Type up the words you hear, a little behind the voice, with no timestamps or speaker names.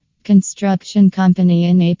Construction company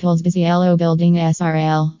in Naples, Biziello Building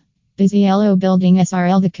SRL. Biziello Building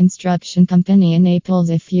SRL, the construction company in Naples.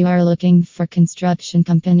 If you are looking for construction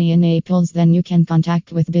company in Naples, then you can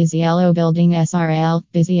contact with Biziello Building SRL.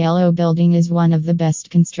 Biziello Building is one of the best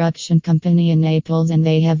construction company in Naples, and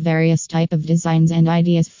they have various type of designs and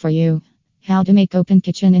ideas for you. How to make open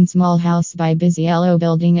kitchen in small house by Biziello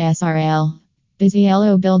Building SRL.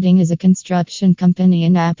 Biziello Building is a construction company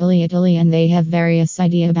in Napoli, Italy, and they have various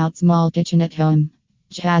idea about small kitchen at home.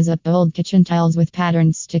 Jazz up old kitchen tiles with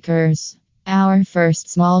patterned stickers. Our first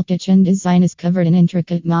small kitchen design is covered in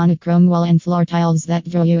intricate monochrome wall and floor tiles that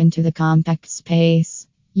draw you into the compact space.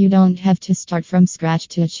 You don't have to start from scratch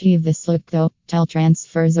to achieve this look though. Tile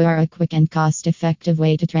transfers are a quick and cost-effective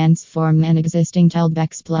way to transform an existing tile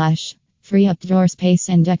backsplash. Free up drawer space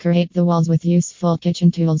and decorate the walls with useful kitchen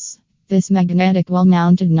tools. This magnetic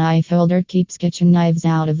wall-mounted knife holder keeps kitchen knives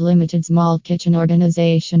out of limited small kitchen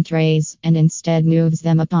organization trays and instead moves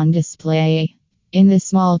them up on display. In this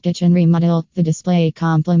small kitchen remodel, the display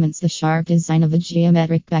complements the sharp design of a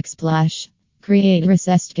geometric backsplash. Create a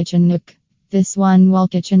recessed kitchen nook. This one-wall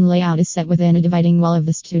kitchen layout is set within a dividing wall of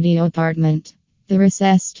the studio apartment. The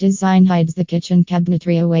recessed design hides the kitchen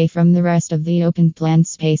cabinetry away from the rest of the open plan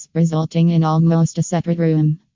space, resulting in almost a separate room.